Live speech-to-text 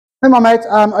Hey, my mate.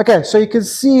 Okay, so you can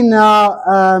see now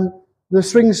the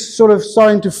swing's sort of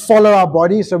starting to follow our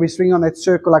body. So we swing on that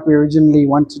circle like we originally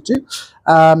wanted to.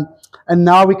 And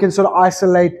now we can sort of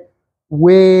isolate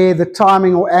where the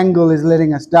timing or angle is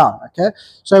letting us down. Okay,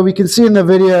 so we can see in the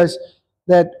videos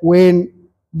that when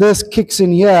this kicks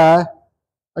in here,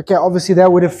 okay, obviously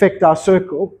that would affect our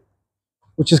circle,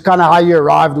 which is kind of how you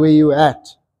arrived where you were at.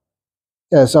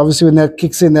 Yeah, so obviously when that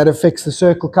kicks in, that affects the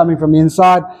circle coming from the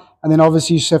inside. And then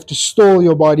obviously you just have to stall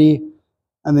your body,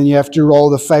 and then you have to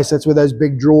roll the face. That's where those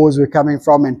big draws were coming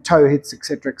from, and toe hits,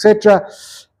 etc., etc.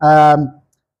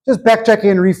 Just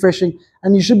backtracking and refreshing,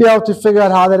 and you should be able to figure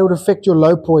out how that would affect your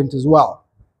low point as well.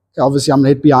 Okay, obviously I'm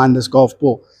going to hit behind this golf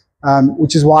ball,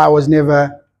 which is why I was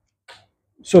never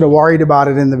sort of worried about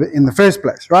it in the first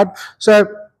place, right? So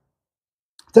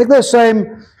take those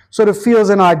same sort of feels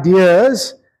and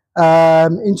ideas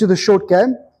into the short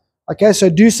game. Okay, so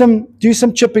do some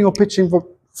chipping or pitching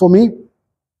for me.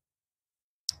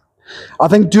 I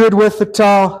think do it with the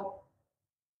towel.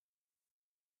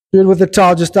 Do it with the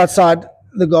towel just outside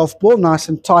the golf ball, nice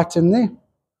and tight in there.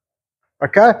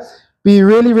 Okay, be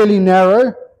really, really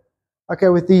narrow. Okay,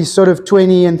 with these sort of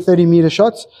 20 and 30 meter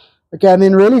shots. Okay, and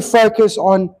then really focus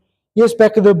on, yes,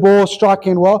 back of the ball,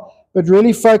 striking well, but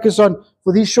really focus on,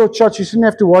 for these short shots, you shouldn't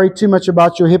have to worry too much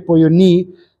about your hip or your knee.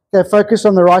 Okay, focus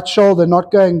on the right shoulder,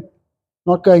 not going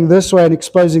this way and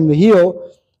exposing the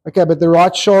heel. Okay, but the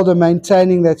right shoulder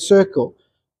maintaining that circle.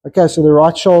 Okay, so the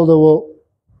right shoulder will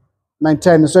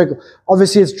maintain the circle.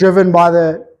 Obviously, it's driven by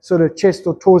the sort of chest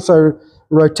or torso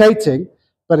rotating,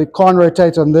 but it can't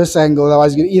rotate on this angle.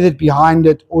 Otherwise, you're either behind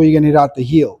it or you're going to hit out the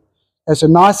heel. Okay, so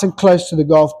nice and close to the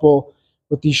golf ball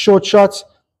with these short shots.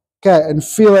 Okay, and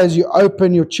feel as you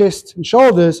open your chest and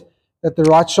shoulders that the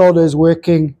right shoulder is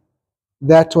working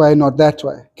that way, not that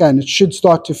way. Okay, and it should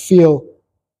start to feel.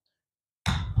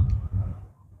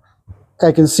 Okay,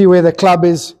 you can see where the club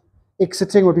is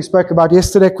exiting, what we spoke about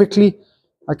yesterday quickly.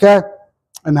 Okay,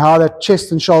 and how that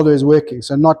chest and shoulder is working.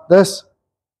 So not this,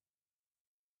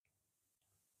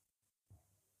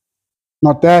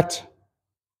 not that,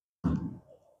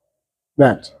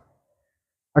 that.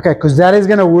 Okay, because that is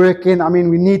going to work in, I mean,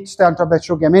 we need to stay on top of that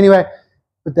short game anyway,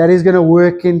 but that is going to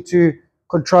work into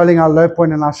controlling our low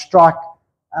point and our strike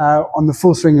on the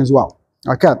full swing as well.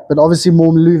 Okay, but obviously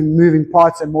more moving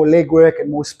parts and more leg work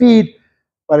and more speed,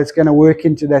 but it's going to work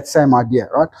into that same idea,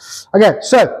 right? Okay,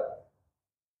 so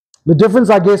the difference,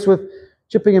 I guess, with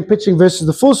chipping and pitching versus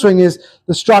the full swing is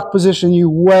the strike position, you're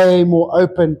way more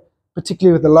open,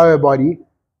 particularly with the lower body,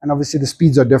 and obviously the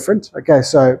speeds are different. Okay,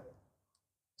 so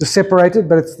just separated,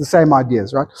 but it's the same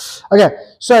ideas, right? Okay,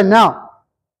 so now,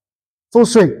 full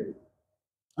swing.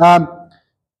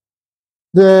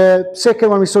 The second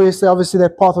one we saw yesterday, obviously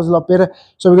that path was a lot better.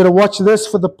 So we're going to watch this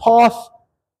for the path.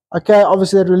 Okay,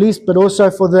 obviously that release, but also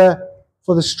for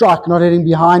the strike, not hitting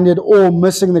behind it or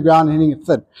missing the ground and hitting it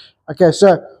thin. Okay,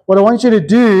 so what I want you to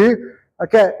do,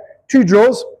 okay, 2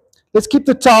 drills. Let's keep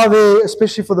the towel there,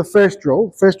 especially for the first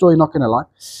drill. First drill, you're not going to like.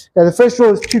 Okay, the first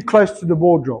drill is too close to the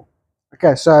ball drill.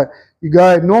 Okay, so you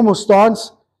go normal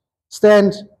stance,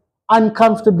 stand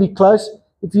uncomfortably close.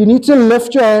 If you need to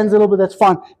lift your hands a little bit, that's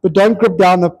fine, but don't grip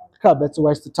down the club. That's a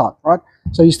waste of time, right?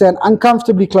 So you stand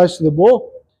uncomfortably close to the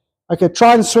ball. Okay,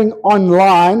 try and swing on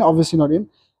line, obviously not in.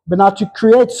 But now to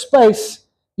create space,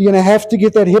 you're going to have to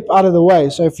get that hip out of the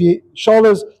way. So if you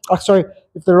shoulders,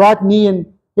 if the right knee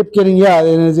and hip getting here,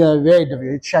 then it's very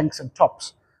difficult. It shanks and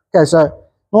tops. Okay, so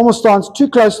normal stance, too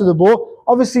close to the ball.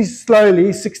 Obviously slowly,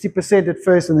 60% at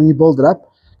first, and then you build it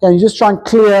up. Okay, and you just try and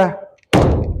clear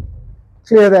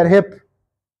that hip.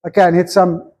 Okay, and hit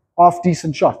some half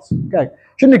decent shots. Okay,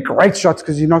 shouldn't be great shots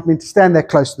because you're not meant to stand that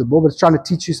close to the ball, but it's trying to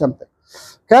teach you something.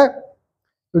 Okay,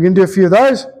 we're going to do a few of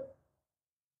those.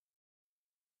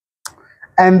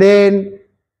 And then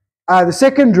the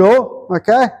second drill,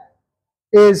 okay,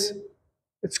 it's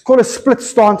called a split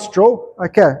stance drill.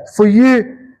 Okay, for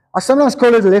you, I sometimes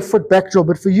call it a left foot back drill,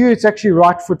 but for you, it's actually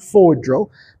right foot forward drill.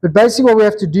 But basically what we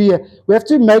have to do here, we have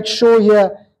to make sure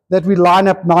here that we line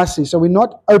up nicely. So we're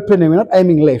not opening, we're not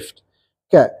aiming left.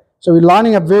 Okay, so we're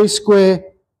lining up very square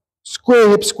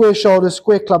hip, square shoulders,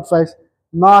 square club face,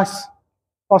 nice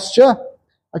posture.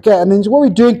 Okay, and then what we're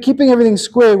doing, keeping everything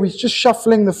square, we're just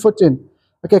shuffling the foot in.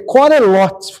 Okay, quite a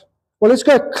lot. Well, let's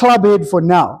go club head for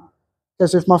now. Okay,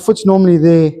 so if my foot's normally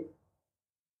there.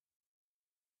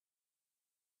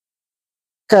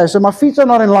 Okay, so my feet are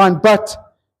not in line, but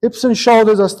hips and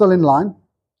shoulders are still in line.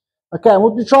 Okay, and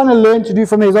what we're trying to learn to do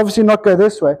from there is obviously not go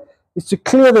this way. Is to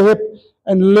clear the hip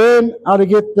and learn how to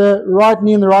get the right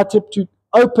knee and the right hip to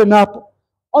open up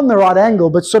on the right angle,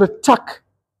 but sort of tuck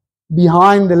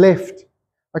behind the left.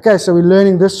 Okay, so we're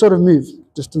learning this sort of move.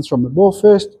 Distance from the ball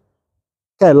first.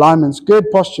 Okay, alignment's good,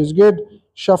 posture's good.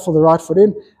 Shuffle the right foot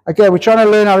in. Okay, we're trying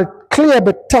to learn how to clear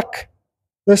but tuck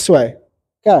this way.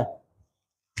 Okay.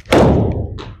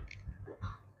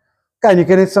 Okay, and you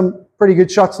can hit some pretty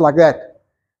good shots like that.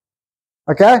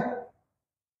 Okay?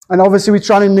 And obviously we're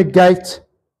trying to negate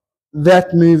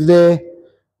that move there.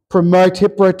 Promote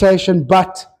hip rotation,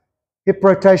 but hip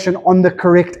rotation on the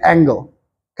correct angle.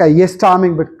 Okay, yes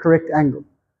timing, but correct angle.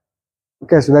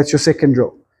 Okay, so that's your second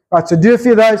drill. Right, so do a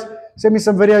few of those. Send me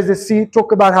some videos that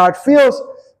talk about how it feels.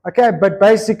 Okay, but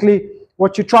basically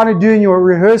what you're trying to do in your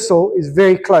rehearsal is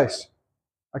very close.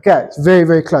 Okay, it's very,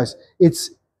 very close.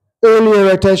 It's earlier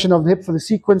rotation of the hip for the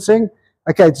sequencing.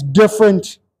 Okay, it's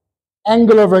different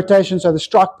angle of rotation, so the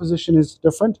strike position is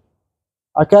different.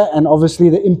 Okay, and obviously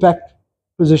the impact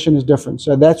position is different.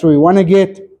 So that's where we want to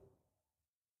get.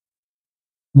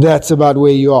 That's about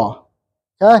where you are.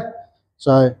 Okay,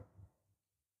 so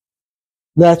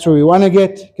that's where we want to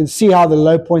get. You can see how the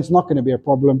low point's not going to be a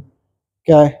problem.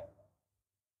 Okay,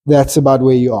 that's about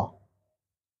where you are.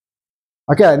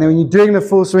 Okay, and then when you're doing the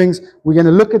full swings, we're going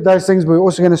to look at those things, but we're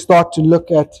also going to start to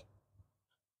look at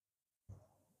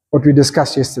what we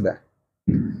discussed yesterday.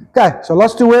 Okay, so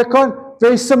lots to work on.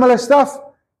 Very similar stuff,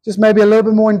 just maybe a little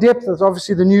bit more in depth. That's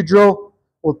obviously the new drill,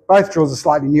 or both drills are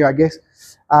slightly new, I guess.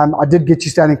 I did get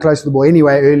you standing close to the ball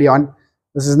anyway early on.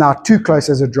 This is now too close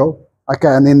as a drill. Okay,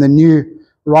 and then the new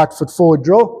right foot forward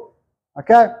drill.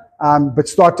 Okay, but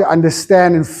start to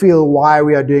understand and feel why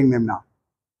we are doing them now.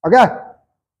 Okay.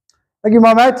 Thank you,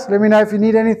 my mates. Let me know if you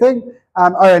need anything.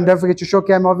 Oh, and don't forget your short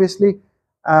game, obviously.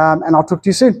 And I'll talk to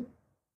you soon.